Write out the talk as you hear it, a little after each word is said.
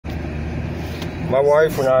My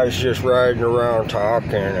wife and I was just riding around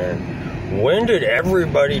talking, and when did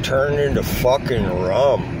everybody turn into fucking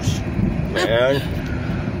Rums, man?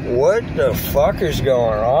 What the fuck is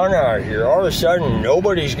going on out here? All of a sudden,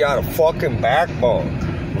 nobody's got a fucking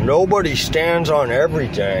backbone. Nobody stands on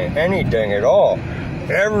anything at all.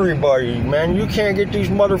 Everybody, man, you can't get these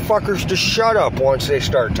motherfuckers to shut up once they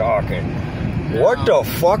start talking. What the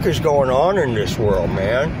fuck is going on in this world,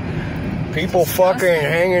 man? People fucking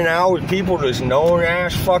hanging out with people that's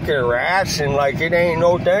known-ass fucking rats and like it ain't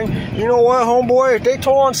no thing. You know what, homeboy? If they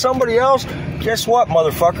told on somebody else, guess what,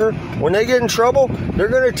 motherfucker? When they get in trouble, they're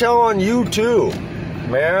gonna tell on you too,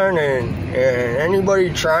 man. And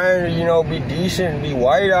anybody trying to, be decent and be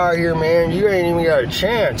white out here, man, you ain't even got a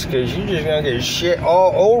chance because you just gonna get shit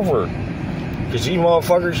all over. Because these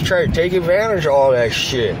motherfuckers try to take advantage of all that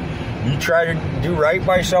shit. You try to do right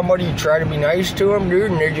by somebody, you try to be nice to them, dude,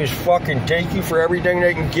 and they just fucking take you for everything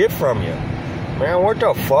they can get from you. Man, what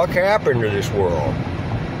the fuck happened to this world?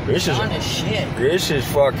 This is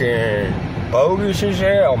fucking bogus as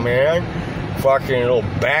hell, man. Fucking little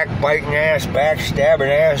backbiting ass, backstabbing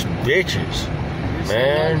ass bitches.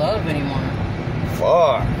 Man. No love anymore.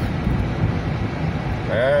 Fuck.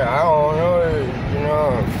 Man, I don't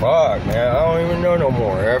know, fuck, man. I don't even know no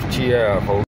more. FTF.